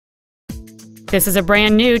This is a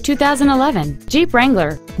brand new 2011 Jeep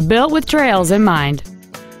Wrangler, built with trails in mind.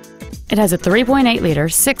 It has a 3.8-liter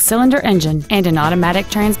six-cylinder engine and an automatic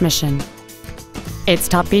transmission. Its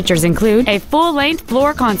top features include a full-length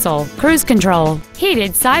floor console, cruise control,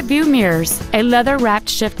 heated side-view mirrors, a leather-wrapped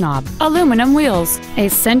shift knob, aluminum wheels, a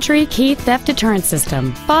Sentry key theft deterrent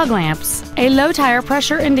system, fog lamps, a low-tire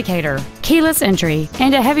pressure indicator, keyless entry,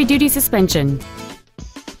 and a heavy-duty suspension.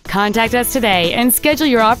 Contact us today and schedule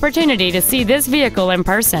your opportunity to see this vehicle in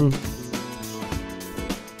person.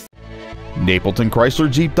 Napleton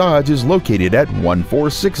Chrysler Jeep Dodge is located at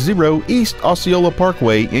 1460 East Osceola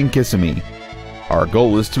Parkway in Kissimmee. Our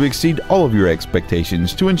goal is to exceed all of your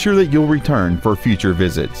expectations to ensure that you'll return for future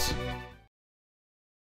visits.